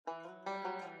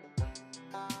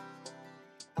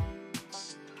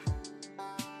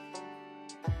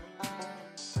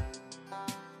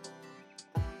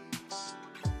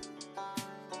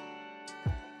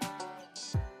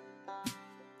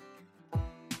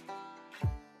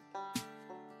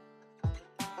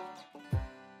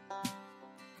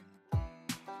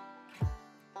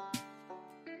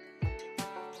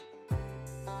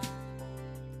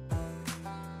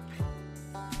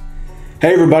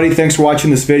Hey everybody, thanks for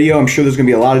watching this video. I'm sure there's going to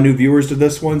be a lot of new viewers to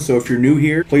this one, so if you're new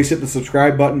here, please hit the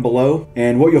subscribe button below.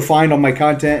 And what you'll find on my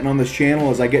content and on this channel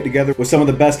is I get together with some of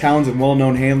the best hounds and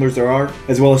well-known handlers there are,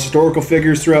 as well as historical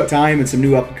figures throughout time and some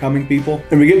new up-and-coming people.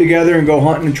 And we get together and go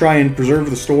hunting and try and preserve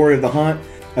the story of the hunt,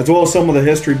 as well as some of the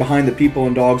history behind the people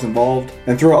and dogs involved.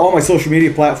 And throughout all my social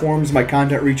media platforms, my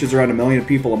content reaches around 1 million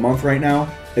people a month right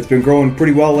now. It's been growing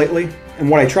pretty well lately. And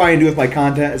what I try and do with my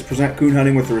content is present coon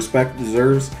hunting with the respect it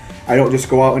deserves. I don't just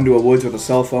go out into a woods with a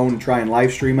cell phone and try and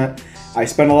live stream it. I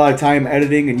spend a lot of time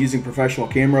editing and using professional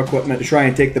camera equipment to try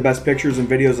and take the best pictures and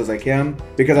videos as I can,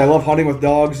 because I love hunting with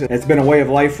dogs and it's been a way of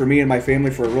life for me and my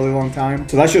family for a really long time.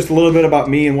 So that's just a little bit about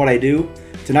me and what I do.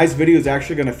 Tonight's video is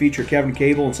actually going to feature Kevin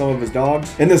Cable and some of his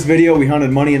dogs. In this video we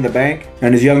hunted Money in the Bank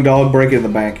and his young dog Break in the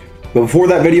Bank. But before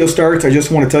that video starts, I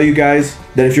just want to tell you guys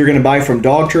that if you're going to buy from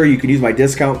Dogtra, you can use my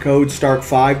discount code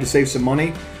STARK5 to save some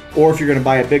money. Or if you're going to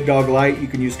buy a Big Dog Light, you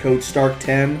can use code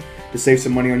STARK10 to save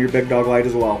some money on your Big Dog Light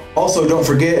as well. Also, don't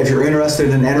forget, if you're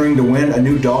interested in entering to win a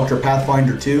new Dogtra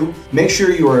Pathfinder 2, make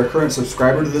sure you are a current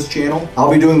subscriber to this channel.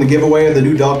 I'll be doing the giveaway of the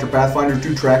new Dogtra Pathfinder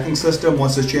 2 tracking system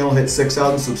once this channel hits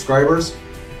 6,000 subscribers.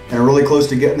 And I'm really close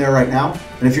to getting there right now.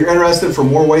 And if you're interested for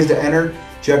more ways to enter,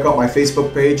 check out my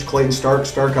Facebook page, Clayton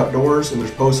Stark Outdoors, and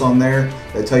there's posts on there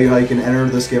that tell you how you can enter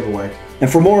this giveaway. And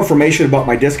for more information about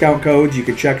my discount codes, you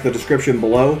can check the description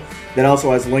below. That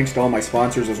also has links to all my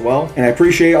sponsors as well. And I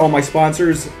appreciate all my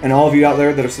sponsors and all of you out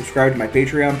there that have subscribed to my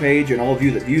Patreon page and all of you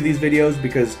that view these videos,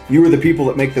 because you are the people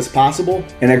that make this possible,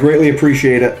 and I greatly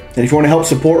appreciate it. And if you want to help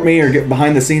support me or get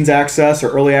behind the scenes access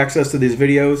or early access to these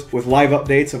videos with live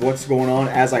updates of what's going on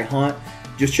as I hunt,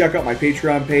 just check out my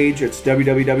Patreon page. It's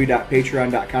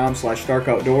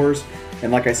www.patreon.com/starkoutdoors.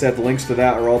 And like I said, the links to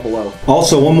that are all below.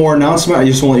 Also, one more announcement I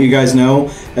just want to let you guys know.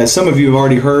 As some of you have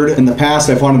already heard, in the past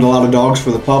I've hunted a lot of dogs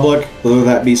for the public, whether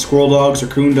that be squirrel dogs or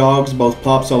coon dogs, both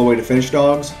pups all the way to finished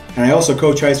dogs. And I also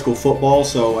coach high school football,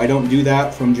 so I don't do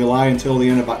that from July until the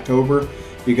end of October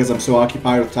because I'm so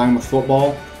occupied with time with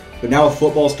football. But now with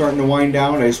football starting to wind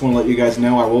down, I just want to let you guys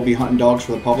know I will be hunting dogs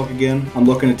for the public again. I'm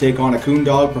looking to take on a coon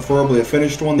dog, preferably a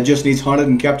finished one that just needs hunted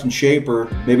and kept in shape, or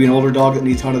maybe an older dog that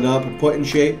needs hunted up and put in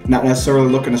shape. Not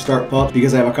necessarily looking to start pups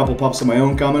because I have a couple pups of my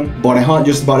own coming. But I hunt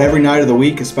just about every night of the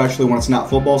week, especially when it's not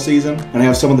football season. And I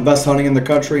have some of the best hunting in the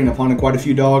country, and I've hunted quite a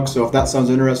few dogs, so if that sounds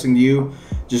interesting to you,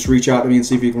 just reach out to me and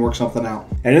see if you can work something out.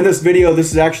 And in this video, this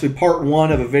is actually part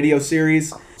 1 of a video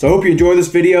series. So I hope you enjoy this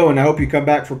video, and I hope you come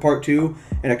back for part 2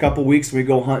 in a couple weeks when we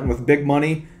go hunting with big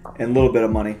money and a little bit of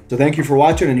money. So thank you for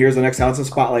watching, and here's the next Houndsman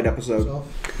Spotlight episode.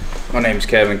 My name's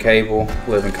Kevin Cable,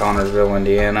 live in Connersville,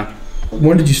 Indiana.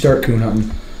 When did you start coon hunting?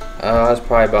 I was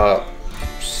probably about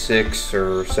 6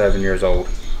 or 7 years old.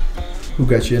 Who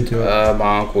got you into it?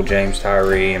 My uncle James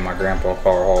Tyree and my grandpa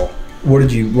Carl Hall. What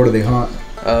do they hunt?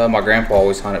 My grandpa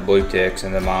always hunted Blueticks,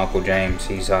 and then my uncle James,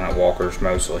 he's hunted walkers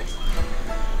mostly.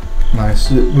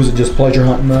 Nice. Was it just pleasure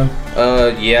hunting then?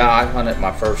 Yeah, I hunted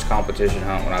my first competition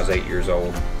hunt when I was 8 years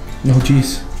old. No,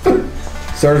 geez.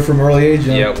 Started from early age,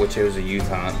 huh? Yeah, which was a youth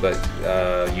hunt, but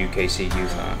UKC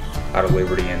youth hunt out of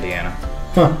Liberty, Indiana.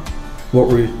 Huh. What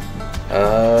were you?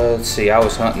 Let's see, I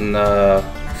was hunting a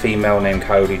female named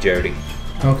Coyote Jody.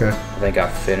 Okay. I think I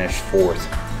finished 4th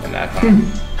in that hunt.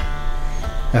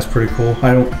 That's pretty cool.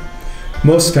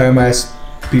 Most of the time I ask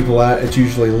people that, it's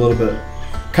usually a little bit,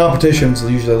 competitions are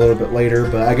usually a little bit later,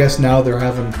 but I guess now they're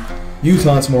having youth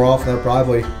hunts more often.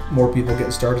 Probably more people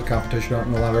getting started competition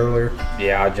hunting a lot earlier.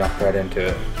 Yeah, I jumped right into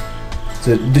it.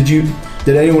 So did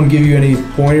anyone give you any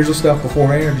pointers or stuff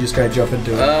beforehand, or did you just kind of jump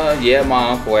into it? Yeah,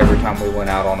 my uncle, every time we went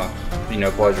out on a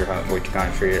pleasure hunt, we kind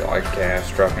of treated it like cats,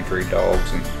 truck and treat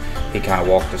dogs, and he kind of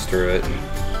walked us through it, and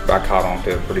I caught on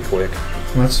to it pretty quick.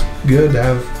 Well, that's good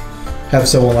to have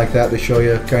someone like that to show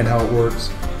you kind of how it works,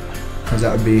 because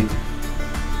that would be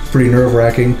pretty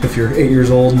nerve-wracking if you're 8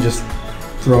 years old and just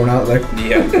thrown out like.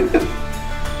 Yeah.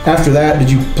 After that,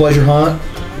 did you pleasure hunt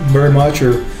very much,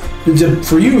 or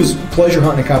for you is pleasure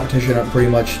hunting and competition hunt pretty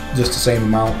much just the same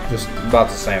amount? Just about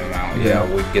the same amount. Yeah,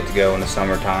 we'd get to go in the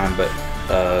summertime, but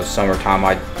summertime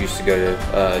I used to go to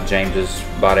James's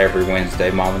about every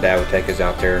Wednesday. Mom and Dad would take us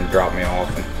out there and drop me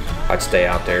off, and I'd stay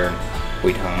out there and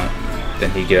we'd hunt.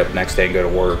 Then he'd get up the next day and go to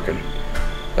work, and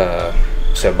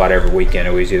so about every weekend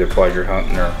it was either pleasure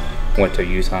hunting or went to a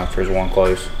youth hunt if there's one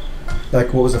close.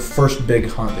 Like, what was the first big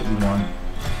hunt that you won?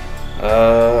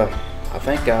 I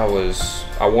think I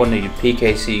won the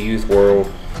PKC Youth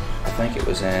World. I think it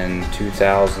was in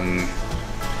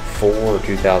 2004 or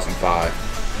 2005.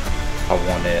 I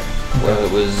won it. Okay. Well,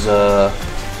 it was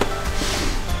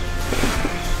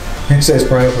It says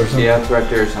probably up or something. Yeah, it's right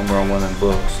there somewhere on one of them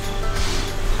books.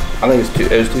 I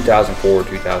think it was 2004 or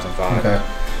 2005. Okay.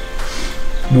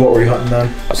 What were you hunting then?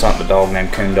 I was hunting a dog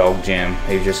named Coon Dog Jim.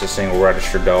 He was just a single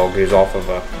registered dog. He was off of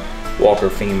a Walker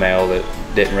female that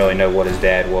didn't really know what his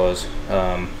dad was.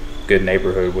 Good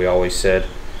neighborhood, we always said.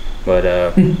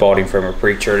 But bought him from a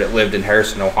preacher that lived in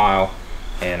Harrison, Ohio.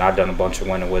 And I'd done a bunch of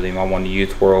winning with him. I won the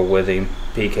Youth World with him,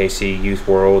 PKC Youth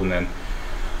World, and then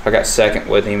I got second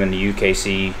with him in the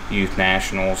UKC Youth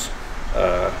Nationals.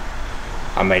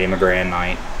 I made him a grand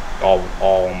night, all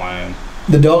on my own.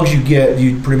 The dogs you get,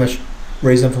 you pretty much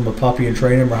raise them from a puppy and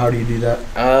train them, or how do you do that?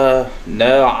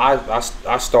 No,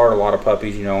 I start a lot of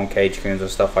puppies, you know, on cage coons and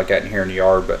stuff like that in here in the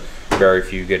yard, but very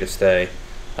few get to stay.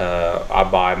 I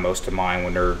buy most of mine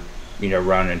when they're, you know,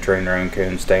 running and train their own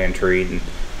coons, stay and treat, and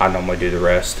I normally do the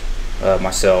rest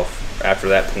myself after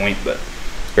that point, but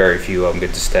very few of them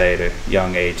get to stay at a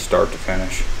young age, start to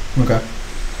finish. Okay.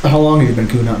 How long have you been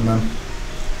coon hunting then?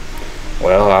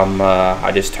 Well,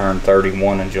 I just turned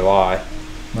 31 in July.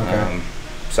 Okay.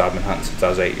 So I've been hunting since I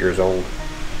was 8 years old.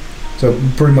 So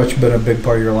pretty much been a big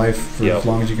part of your life for as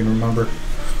long as you can remember.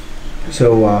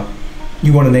 So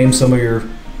you want to name some of your,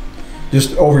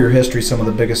 just over your history, some of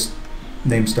the biggest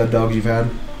named stud dogs you've had?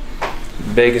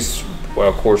 Biggest, well,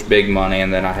 of course, Big Money,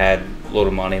 and then I had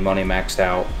Little Money, Money Maxed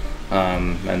Out,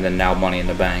 and then now Money in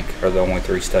the Bank are the only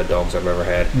 3 stud dogs I've ever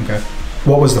had. Okay.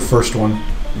 What was the first one?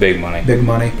 Big Money. Big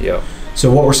Money? Yep. So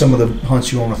what were some of the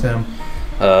hunts you won with him?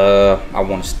 I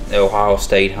won an Ohio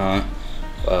State hunt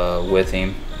with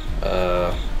him.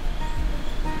 I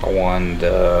won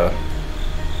the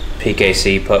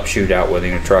PKC pup shootout with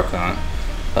him, a truck hunt,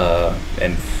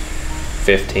 in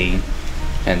 15.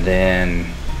 And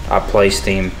then I placed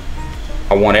him.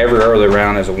 I won every early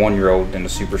round as a 1-year-old in the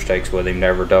Super Stakes with him,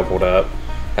 never doubled up.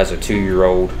 As a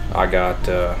 2-year-old, I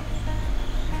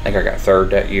think I got 3rd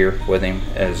that year with him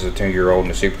as a 2-year-old in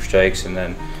the Super Stakes, and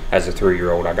then as a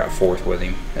 3-year-old, I got 4th with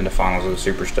him in the finals of the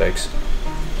Super Stakes.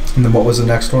 And then what was the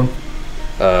next one?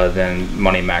 Then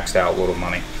Money Maxed Out, Little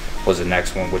Money was the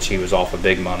next one, which he was off of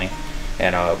Big Money,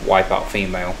 and a Wipeout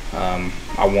female.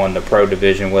 I won the pro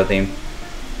division with him,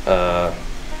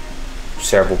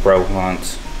 several pro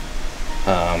hunts. We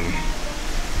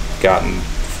got in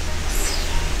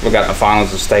the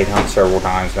finals of state hunt several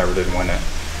times, never did win it.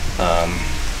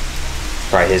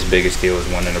 Probably his biggest deal was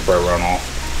winning the pro runoff.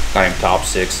 Got him top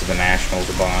 6 of the Nationals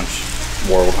a bunch,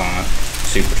 World Hunt,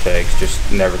 Super Stakes. Just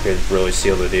never could really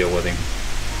seal the deal with him,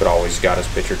 but always got his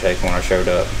picture taken when I showed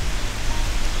up.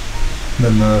 And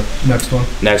then the next one?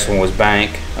 Next one was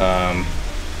Bank. I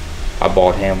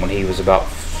bought him when he was about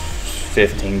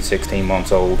 15, 16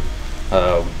 months old.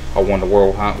 I won the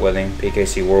World Hunt with him,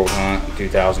 PKC World Hunt in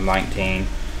 2019.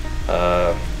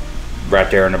 Right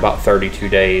there in about 32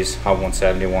 days, I won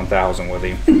 71,000 with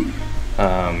him.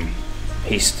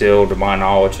 He's still, to my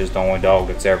knowledge, is the only dog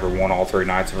that's ever won all 3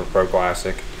 nights of a pro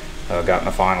classic. Got in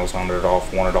the finals, won it all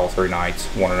 3 nights,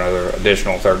 won another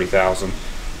additional 30,000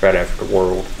 right after the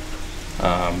World.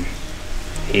 I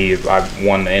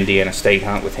won the Indiana State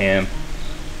Hunt with him.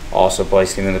 Also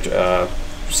placed him in the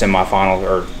semifinals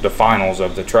or the finals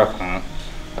of the truck hunt.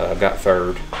 Got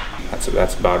 3rd.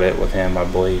 That's about it with him, I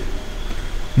believe.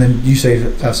 And then you say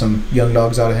have some young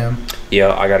dogs out of him?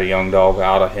 Yeah, I got a young dog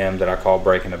out of him that I call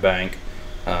Breaking the Bank.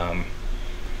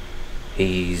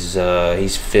 He's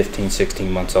 15,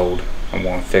 16 months old.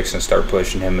 I'm fixing to start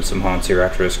pushing him in some hunts here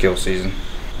after the skill season.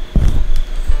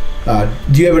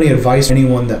 Do you have any advice for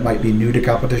anyone that might be new to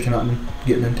competition hunting,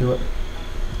 getting into it?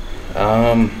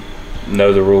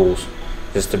 Know the rules.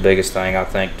 Just the biggest thing. I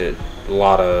think that a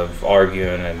lot of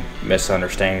arguing and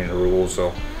misunderstanding the rules.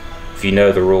 So if you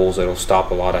know the rules, it'll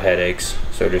stop a lot of headaches.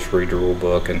 So just read the rule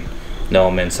book and know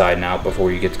them inside and out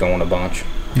before you get to go on a bunch.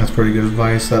 That's pretty good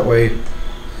advice. That way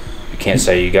you can't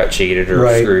say you got cheated or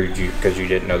screwed because you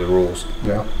didn't know the rules.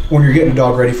 Yeah. When you're getting a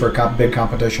dog ready for a big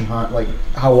competition hunt, like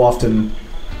how often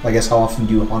do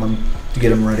you hunt them to get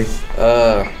them ready?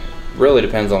 Really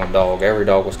depends on the dog. Every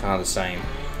dog was kind of the same.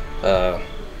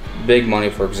 Big Money,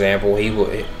 for example,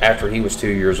 after he was 2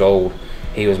 years old,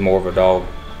 he was more of a dog.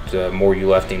 The more you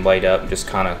left him laid up and just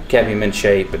kind of kept him in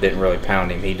shape but didn't really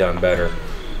pound him, he done better.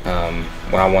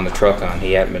 When I won the truck hunt,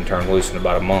 he hadn't been turned loose in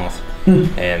about a month.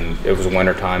 And it was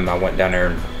winter time. I went down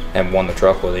there and won the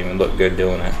truck with him and looked good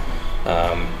doing it.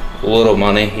 Little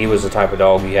Money, he was the type of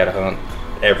dog you had to hunt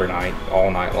every night, all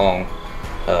night long.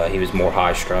 He was more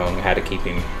high strung, had to keep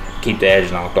the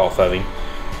edge knocked off of him.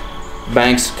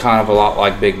 Bank's kind of a lot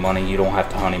like Big Money. You don't have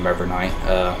to hunt him every night.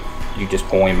 You just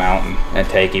pull him out and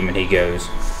take him, and he goes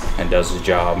and does his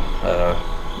job.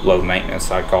 Low maintenance,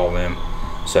 I call them.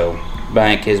 So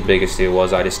Bank, his biggest deal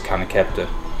was I just kind of kept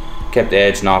kept the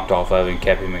edge knocked off of him,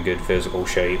 kept him in good physical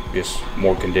shape, just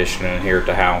more conditioning here at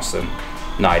the house than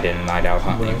night in and night out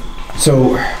hunting. Right.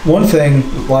 So one thing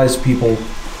a lot of people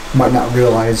might not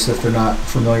realize if they're not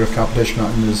familiar with competition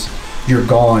hunting is you're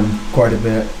gone quite a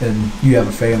bit and you have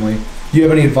a family. Do you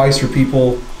have any advice for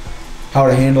people how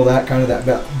to handle that kind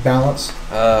of balance?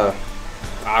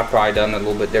 I've probably done it a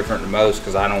little bit different than most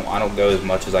because I don't go as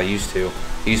much as I used to.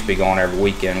 I used to be going every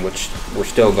weekend, which we're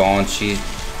still going.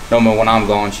 Normally when I'm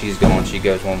gone, she's going. She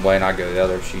goes one way and I go the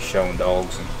other. She's showing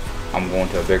dogs and I'm going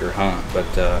to a bigger hunt.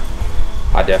 But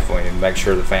I definitely make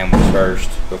sure the family's first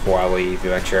before I leave.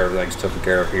 Make sure everything's taken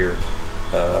care of here,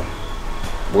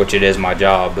 which it is my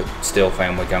job, but still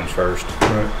family comes first.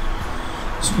 Right.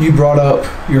 So you brought up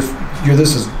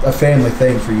this is a family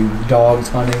thing for you, dogs,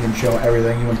 hunting, and showing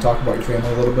everything. You want to talk about your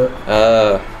family a little bit?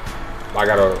 I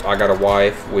got a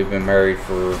wife. We've been married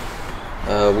for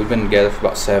we've been together for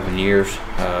about 7 years.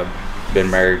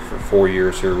 Been married for 4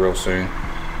 years here real soon.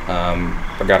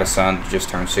 I got a son that just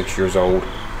turned 6 years old.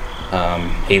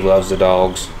 He loves the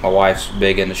dogs. My wife's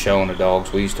big into showing the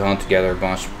dogs. We used to hunt together a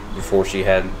bunch before she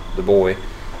had the boy.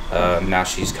 Now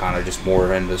she's kind of just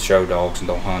more into show dogs and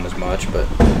don't hunt as much, but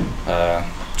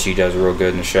she does real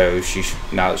good in the shows.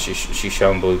 Now that she's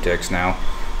showing Blueticks now.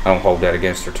 I don't hold that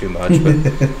against her too much,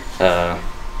 but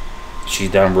she's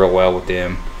done real well with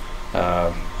them.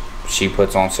 She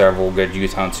puts on several good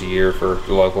youth hunts a year for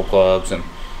the local clubs, and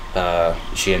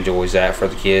she enjoys that for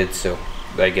the kids, so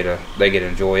they get to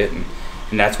enjoy it,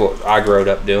 and that's what I growed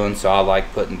up doing. So I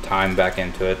like putting time back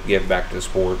into it, give back to the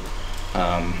sport.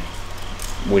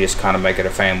 We just kind of make it a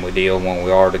family deal when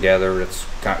we are together.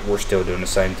 We're still doing the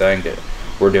same thing that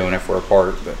we're doing if we're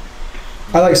apart. But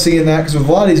I like seeing that because with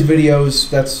a lot of these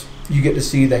videos, you get to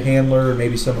see the handler and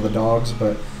maybe some of the dogs,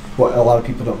 but what a lot of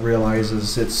people don't realize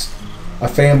is it's a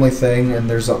family thing, and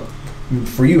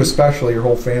for you especially, your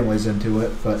whole family's into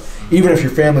it. But even if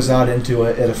your family's not into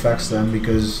it, it affects them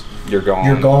because you're gone.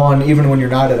 You're gone. Even when you're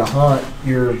not at a hunt,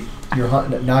 you're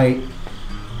hunting at night.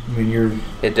 I mean,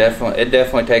 it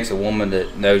definitely takes a woman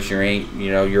that knows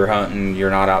you're hunting. You're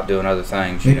not out doing other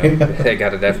things. They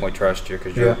got to definitely trust you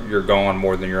because you're gone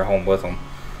more than you're home with them.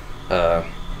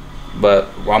 But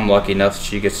I'm lucky enough that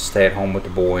she gets to stay at home with the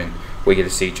boy, and we get to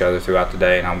see each other throughout the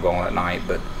day, and I'm gone at night.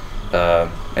 But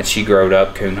and she growed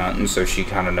up coon hunting, so she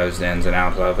kind of knows the ins and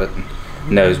outs of it and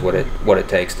knows what it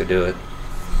takes to do it.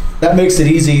 That makes it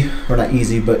easy, or not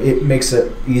easy, but it makes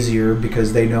it easier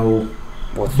because they know.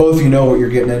 Both of you know what you're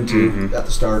getting into at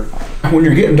the start. When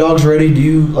you're getting dogs ready, do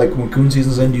you, like when coon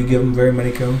season's in, do you give them very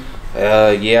many coon?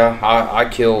 Yeah, I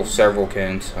kill several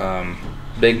coons.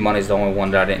 Big Money's the only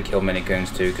one that I didn't kill many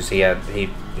coons to because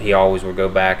he always would go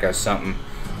back as something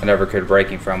I never could break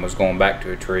him from was going back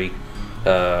to a tree.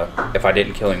 If I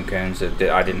didn't kill him coons,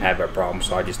 I didn't have that problem,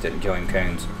 so I just didn't kill him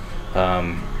coons.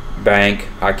 Bank,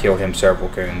 I killed him several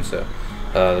coons.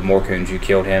 The more coons you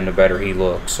killed him, the better he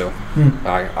looked. So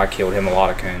I killed him a lot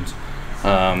of coons.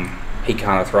 He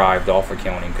kind of thrived off of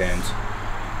killing him coons.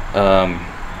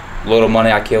 Little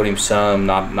Money, I killed him some,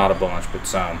 not a bunch, but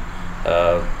some.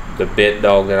 The bit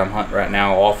dog that I'm hunting right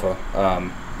now off of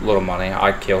Little Money,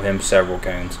 I killed him several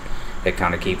coons. It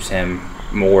kind of keeps him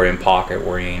more in pocket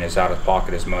where he ain't as out of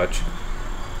pocket as much.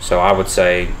 So I would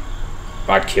say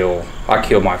I kill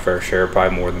my fair share,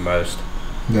 probably more than most.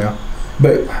 Yeah.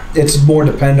 But it's more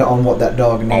dependent on what that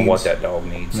dog needs. On what that dog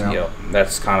needs, yeah.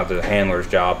 That's kind of the handler's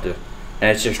job and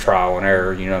it's just trial and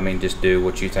error, you know what I mean? Just do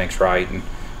what you think's right, and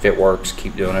if it works,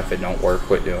 keep doing it. If it don't work,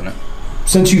 quit doing it.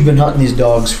 Since you've been hunting these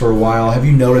dogs for a while, have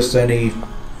you noticed any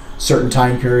certain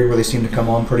time period where they seem to come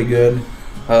on pretty good?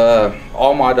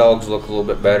 All my dogs look a little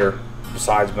bit better.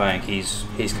 Besides Bank, he's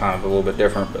kind of a little bit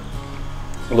different, but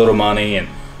Little Money and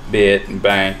Bit and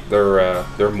Bank,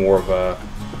 they're more of a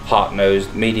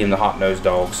medium to hot nosed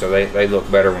dogs, so they look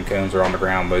better when coons are on the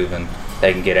ground moving.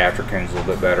 They can get after coons a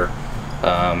little bit better.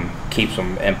 Keeps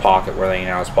them in pocket where they ain't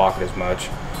out of his pocket as much.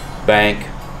 Bank,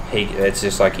 it's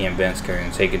just like he invents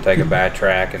coons. He can take a bad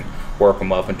track and work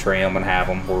them up and trim and have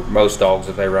them. Where most dogs,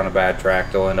 if they run a bad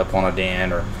track, they'll end up on a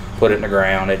den or put it in the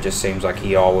ground. It just seems like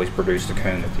he always produced a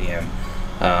coon at the end.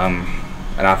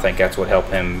 And I think that's what helped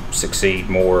him succeed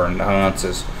more in the hunts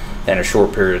is in a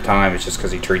short period of time. It's just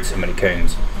because he treats so many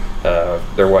coons.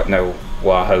 There wasn't no,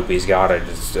 well, I hope he's got it.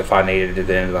 Just, if I needed it at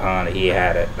the end of the hunt, he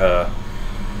had it.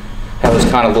 That was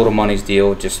kind of Little Money's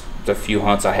deal. Just the few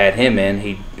hunts I had him in,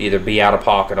 he'd either be out of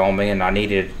pocket on me and I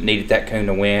needed that coon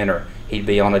to win, or he'd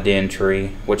be on a den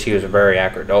tree, which he was a very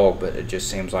accurate dog, but it just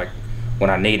seems like when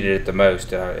I needed it the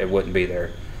most, it wouldn't be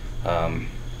there.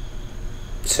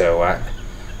 So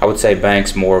I would say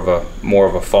Bank's more of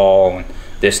a fall, and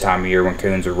this time of year when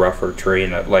coons are rougher tree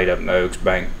and laid up in the oaks,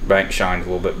 bank shines a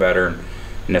little bit better. And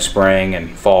in the spring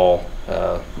and fall,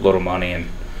 little money and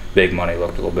big money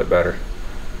looked a little bit better.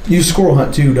 You squirrel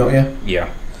hunt too, don't you?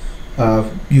 Yeah.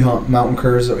 You hunt mountain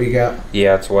curs that you got?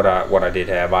 Yeah, that's what I did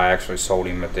have. I actually sold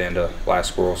him at the end of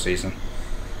last squirrel season.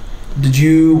 When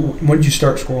did you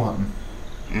start squirrel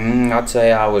hunting? I'd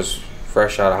say I was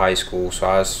fresh out of high school, so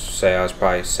I was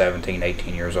probably 17,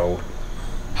 18 years old.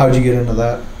 How'd you get into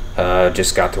that?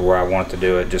 Just got to where I wanted to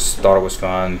do it. Just thought it was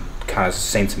fun. Kind of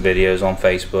seen some videos on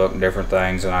Facebook and different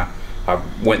things, and I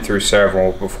went through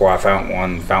several before I found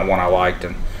one I liked,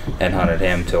 and hunted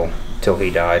him till he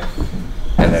died,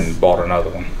 and then bought another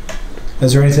one.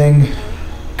 Is there anything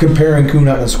comparing coon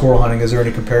hunting and squirrel hunting? Is there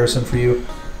any comparison for you?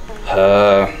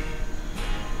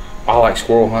 I like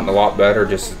squirrel hunting a lot better.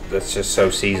 It's just so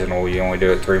seasonal. You only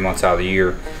do it 3 months out of the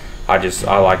year. I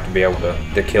like to be able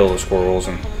to kill the squirrels,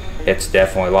 and it's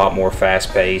definitely a lot more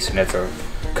fast paced, and it's a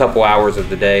couple hours of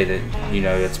the day that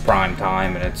it's prime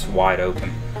time and it's wide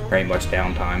open. There ain't much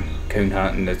downtime. Coon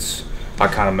hunting, it's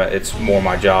more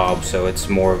my job, so it's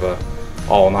more of a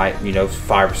all night,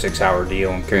 5 or 6 hour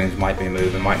deal, and coons might be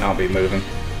moving, might not be moving.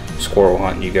 Squirrel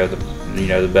hunting, you go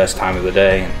the best time of the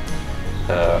day,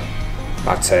 and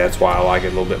I'd say that's why I like it a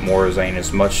little bit more. It ain't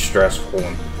as much stressful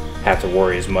and have to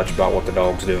worry as much about what the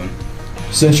dog's doing.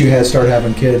 Since you had started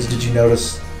having kids, did you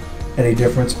notice any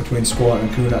difference between squirrel hunting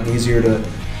and coon hunting? Easier to?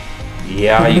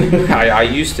 Yeah, I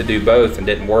used to do both and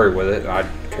didn't worry with it. I'd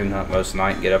coon hunt most of the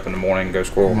night and get up in the morning and go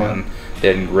squirrel hunting.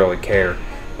 Didn't really care.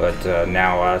 But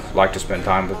now I like to spend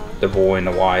time with the boy and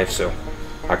the wife, so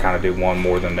I kind of do one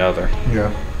more than the other.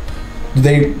 Yeah. Do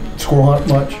they squirrel hunt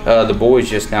much? The boy's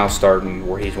just now starting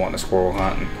where he's wanting to squirrel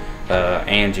hunt.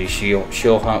 Angie,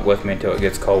 she'll hunt with me until it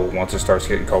gets cold. Once it starts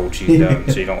getting cold, she's done.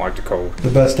 She don't like the cold.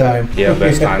 The best time. Yeah,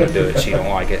 best time to do it. She don't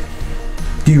like it.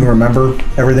 Do you remember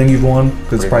everything you've won?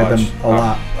 Because it's probably been a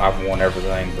lot. I've won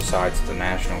everything besides the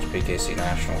Nationals, PKC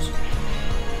Nationals.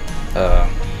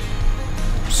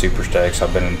 Super Stakes.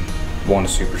 I've won the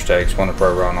Super Stakes, won the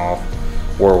Pro Runoff,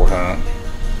 World Hunt.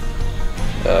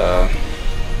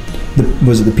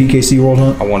 Was it the PKC World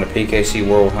Hunt? I won the PKC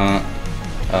World Hunt.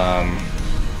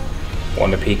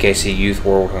 Won the PKC Youth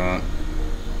World Hunt.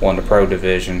 Won the Pro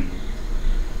Division.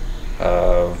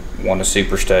 Won the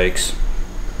Super Stakes.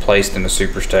 Placed in the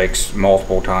Super Stakes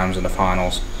multiple times in the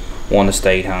finals. Won the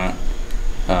State Hunt.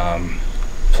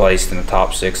 Placed in the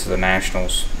top 6 of the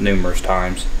Nationals numerous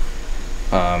times.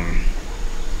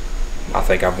 I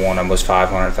think I've won almost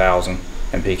 $500,000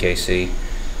 in PKC.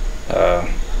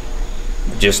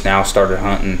 Just now started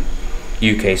hunting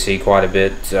UKC quite a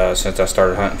bit since I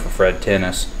started hunting for Fred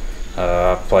Tennis.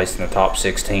 I've placed in the top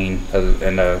 16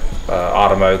 in the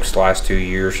Autumn Oaks the last 2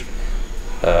 years.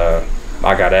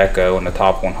 I got Echo in the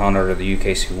top 100 of the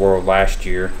UKC World last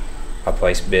year. I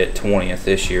placed bit 20th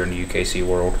this year in the UKC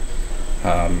World.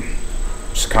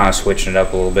 Just kind of switching it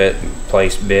up a little bit.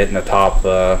 Placed bit in the top,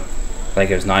 I think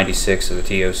it was 96 of the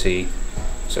TOC.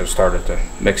 So started to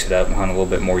mix it up and hunt a little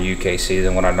bit more UKC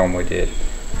than what I normally did.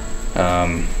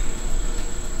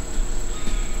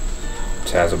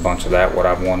 Just has a bunch of that. What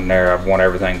I've won there, I've won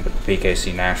everything but the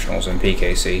PKC Nationals and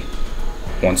PKC.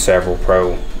 Won several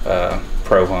pro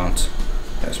hunts.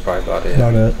 That's probably about it.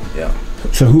 About it. Yeah.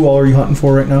 So who all are you hunting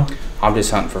for right now? I'm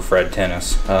just hunting for Fred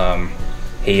Tennis.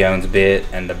 He owns Bit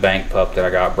and the bank pup that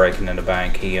I got breaking in the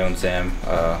bank. He owns them.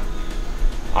 I'm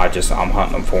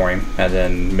hunting them for him. And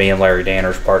then me and Larry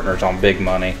Danner's partners on Big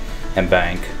Money and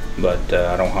Bank. But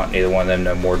I don't hunt neither one of them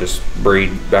no more. Just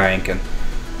breed Bank, and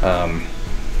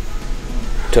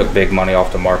took Big Money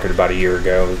off the market about a year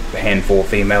ago. A handful of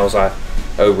females I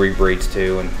owe rebreeds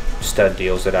to, and stud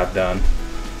deals that I've done.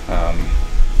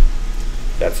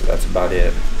 That's about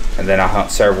it. And then I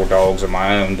hunt several dogs of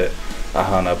my own that I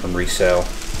hunt up and resell.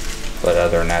 But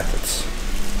other than that, that's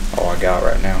all I got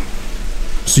right now.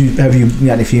 So have you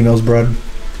got any females bred?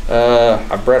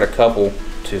 I bred a couple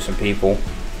to some people.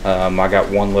 I got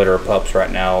one litter of pups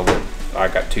right now. That I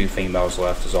got 2 females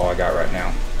left is all I got right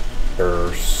now.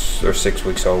 They're 6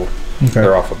 weeks old. Okay.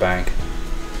 They're off a bank.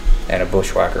 And a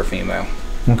bushwhacker female.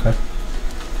 Okay.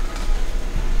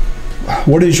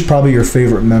 What is probably your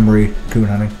favorite memory coon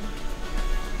hunting?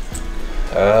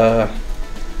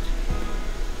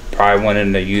 Probably went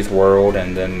in the youth world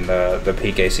and then the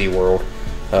PKC world.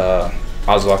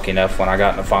 I was lucky enough when I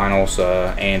got in the finals.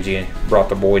 Angie brought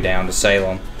the boy down to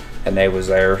Salem, and they was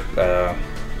there.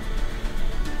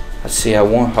 Let's see, I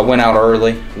went out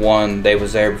early. They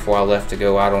was there before I left to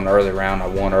go out on the early round. I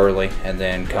won early, and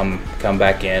then come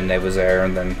back in. They was there,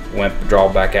 and then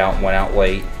draw back out and went out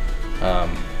late.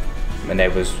 and they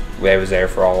was there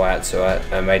for all that. So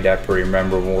I made that pretty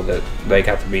memorable that they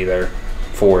got to be there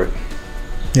for it.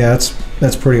 Yeah,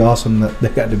 that's pretty awesome that they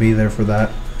got to be there for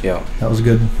that. Yeah, that was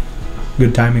good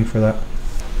timing for that.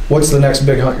 What's the next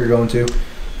big hunt you're going to?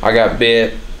 I got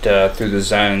bit through the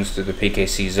zones, through the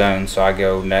PKC zone. So I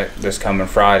go this coming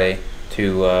Friday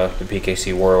to the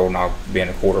PKC World, and I'll be in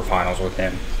the quarterfinals with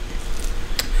him.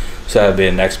 So that'll be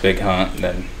the next big hunt, and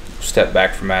then step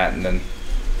back from that, and then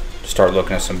start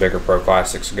looking at some bigger pro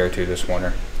classics to go to this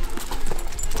winter.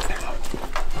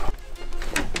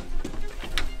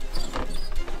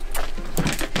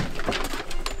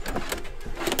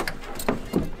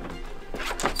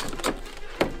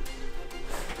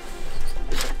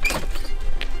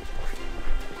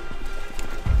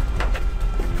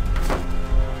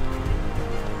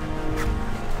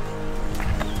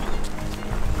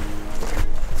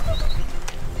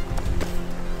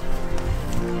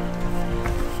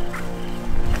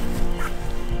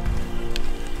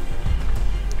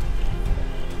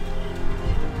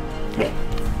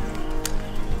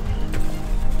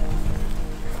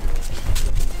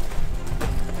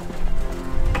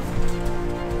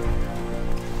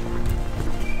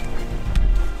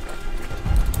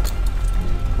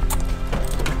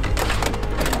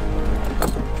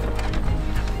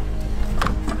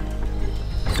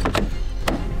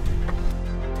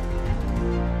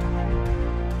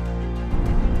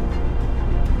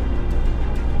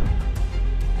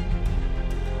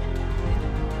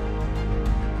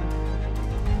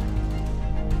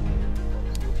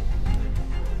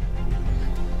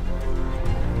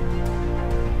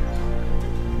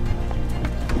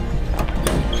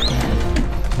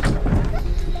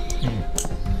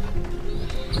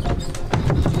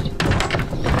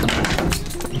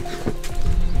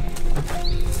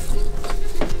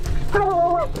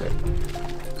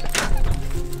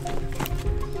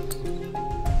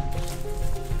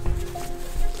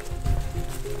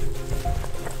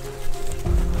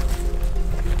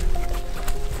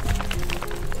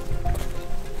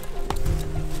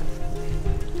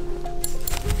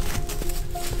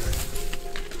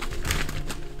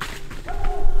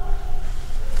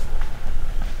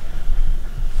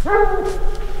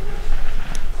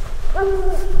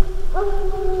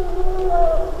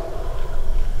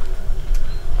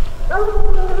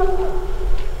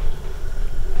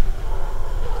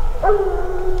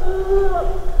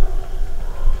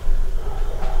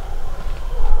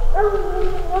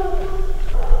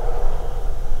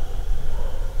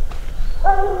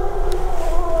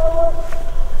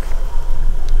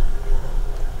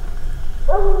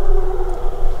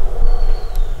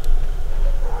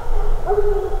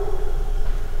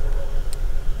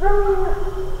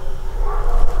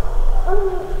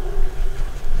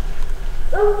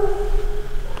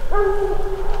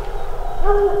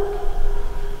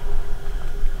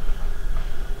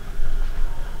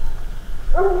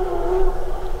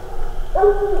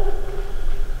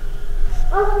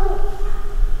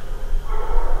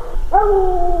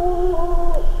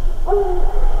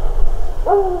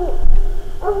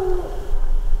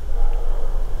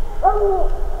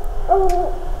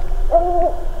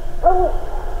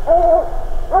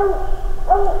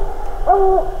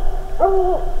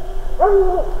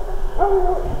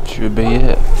 Should be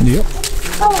it. Yep.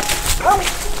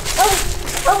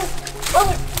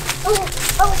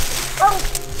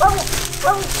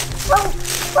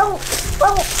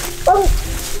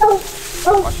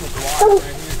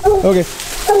 Okay.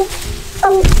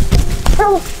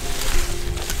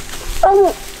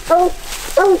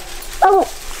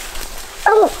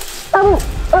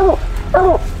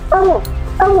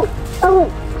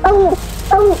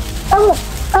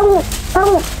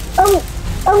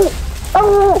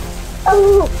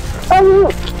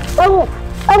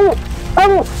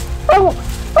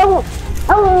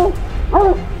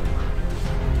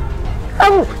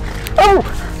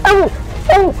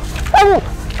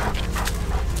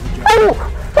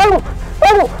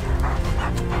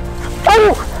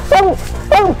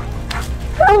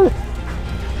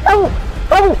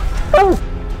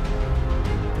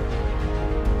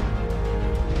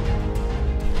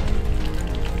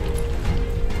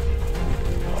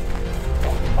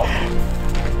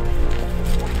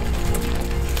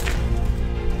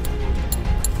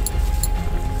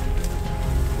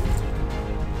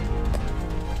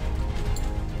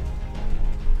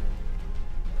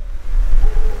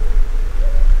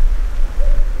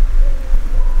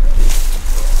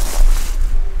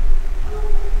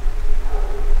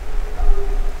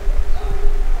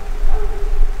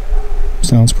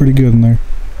 Sounds pretty good in there.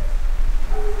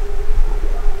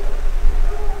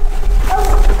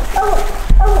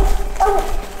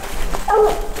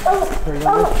 For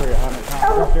your 100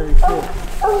 times after he quit.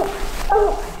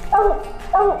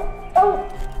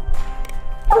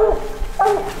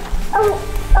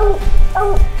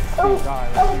 He's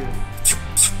dying right here.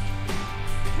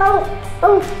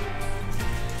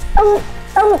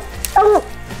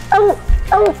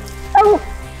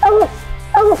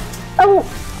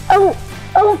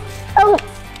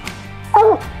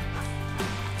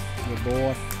 Good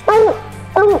boy.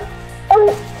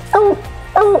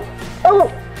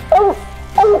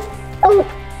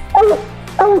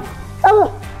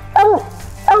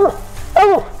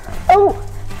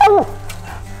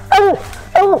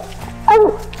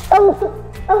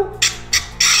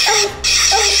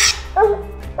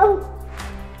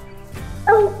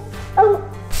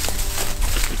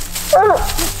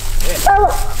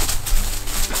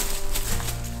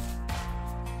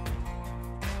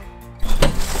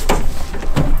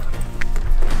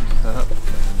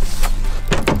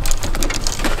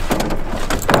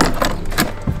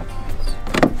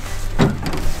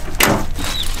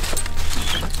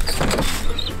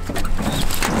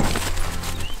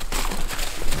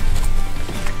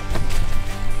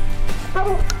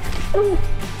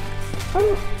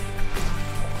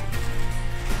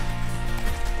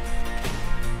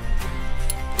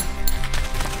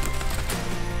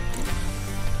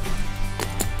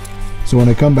 So when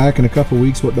I come back in a couple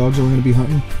weeks, what dogs are we going to be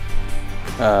hunting?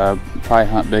 Probably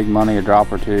hunt big money, a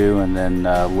drop or two, and then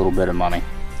a little bit of money.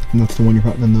 And that's the one you're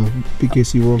hunting in the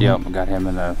PKC World? Yep, I got him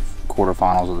in the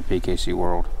quarterfinals of the PKC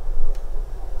World.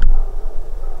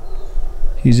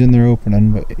 He's in there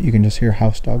opening, but you can just hear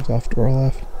house dogs off to our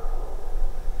left.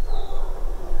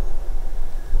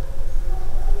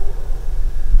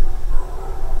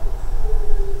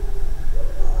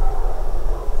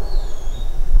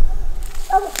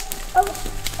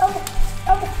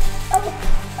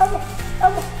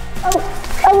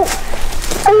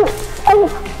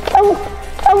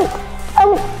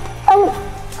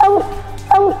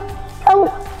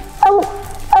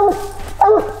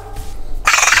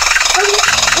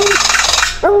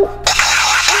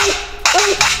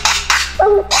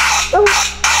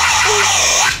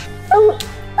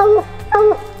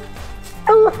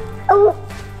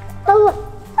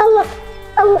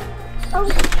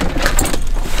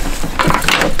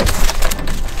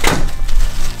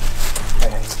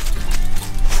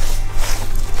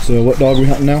 So what dog are we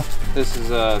hunting now? This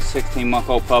is a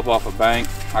 16-month-old pup off a bank.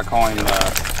 I call him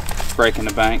breaking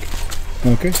the bank.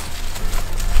 Okay.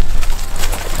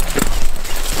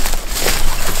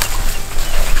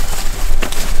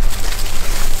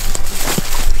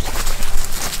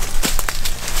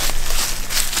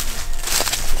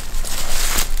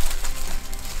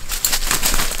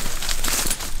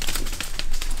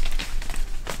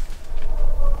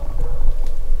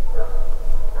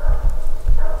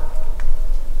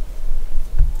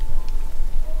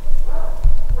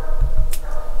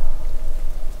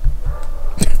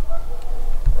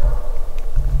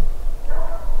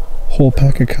 Whole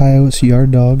pack of coyotes, yard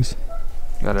dogs.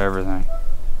 Got everything.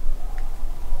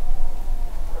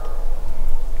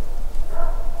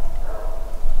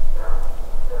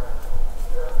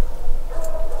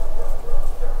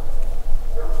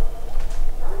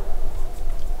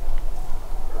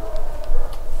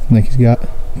 Think he's got a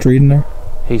treat in there?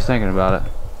 He's thinking about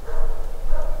it.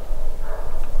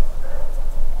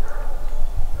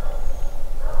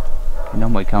 He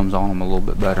normally comes on him a little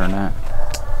bit better than that.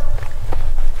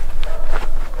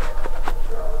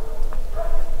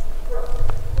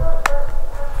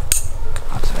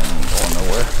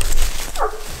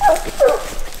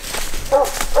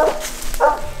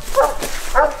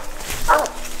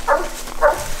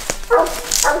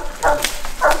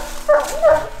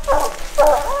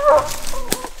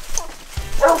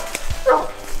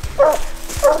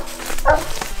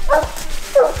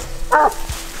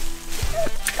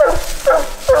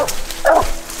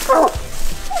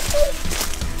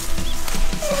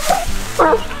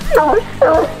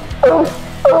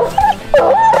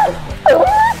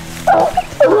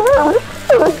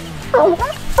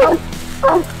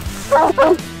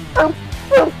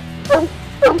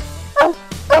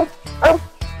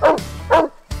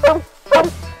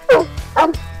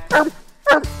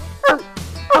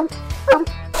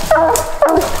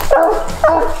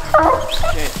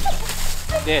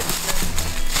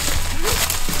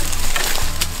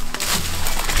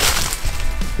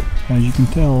 As you can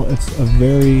tell, it's a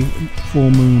very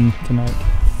full moon tonight.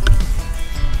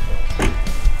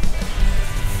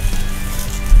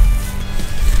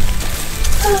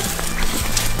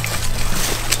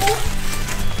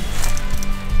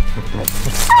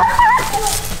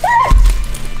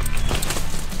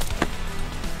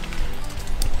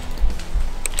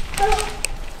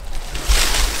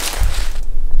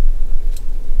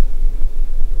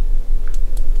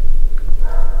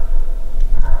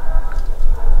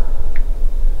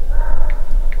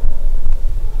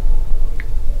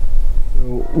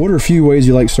 What are a few ways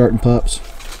you like starting pups?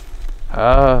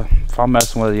 If I'm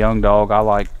messing with a young dog, I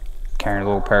like carrying a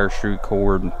little parachute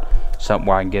cord and something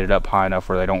where I can get it up high enough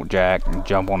where they don't jack and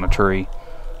jump on a tree.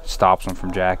 Stops them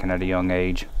from jacking at a young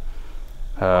age.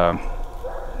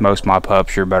 Most of my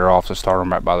pups, you're better off to start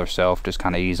them right by themselves, just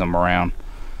kind of ease them around,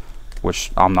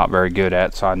 which I'm not very good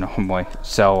at, so I normally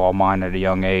sell all mine at a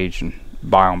young age and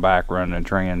buy them back running and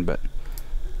training. But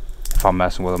if I'm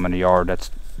messing with them in the yard, that's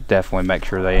definitely make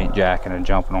sure they ain't jacking and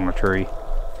jumping on a tree.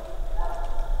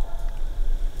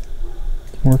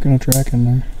 Working a track in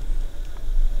there.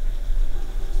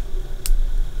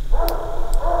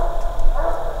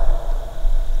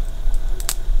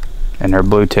 And they're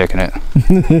blue ticking it.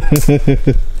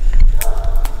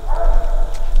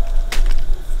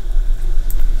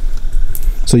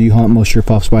 So you hunt most of your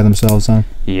pups by themselves, huh?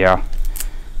 Yeah.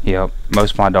 Yep.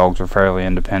 Most of my dogs are fairly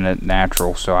independent,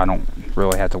 natural, so I don't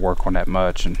really have to work on that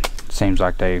much. And it seems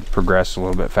like they progress a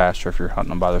little bit faster if you're hunting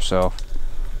them by themselves.